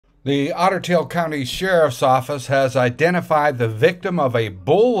The Otter County Sheriff's Office has identified the victim of a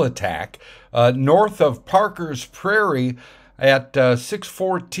bull attack north of Parkers Prairie at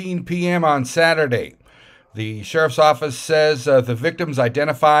 6:14 p.m. on Saturday. The sheriff's office says the victim's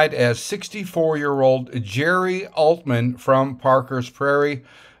identified as 64-year-old Jerry Altman from Parkers Prairie.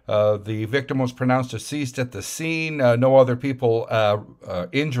 The victim was pronounced deceased at the scene. No other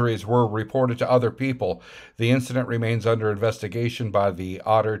injuries were reported to other people. The incident remains under investigation by the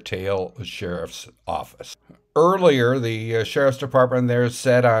Otter Tail Sheriff's Office. Earlier, the sheriff's department there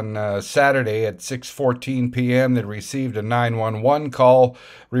said on Saturday at 6:14 p.m. they received a 911 call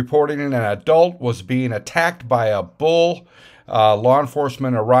reporting an adult was being attacked by a bull. Law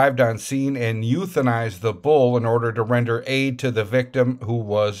enforcement arrived on scene and euthanized the bull in order to render aid to the victim, who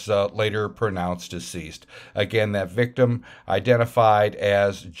was later pronounced deceased. Again, that victim identified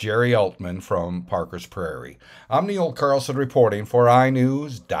as Jerry Altman from Parkers Prairie. I'm Neil Carlson reporting for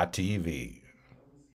iNewZ.TV.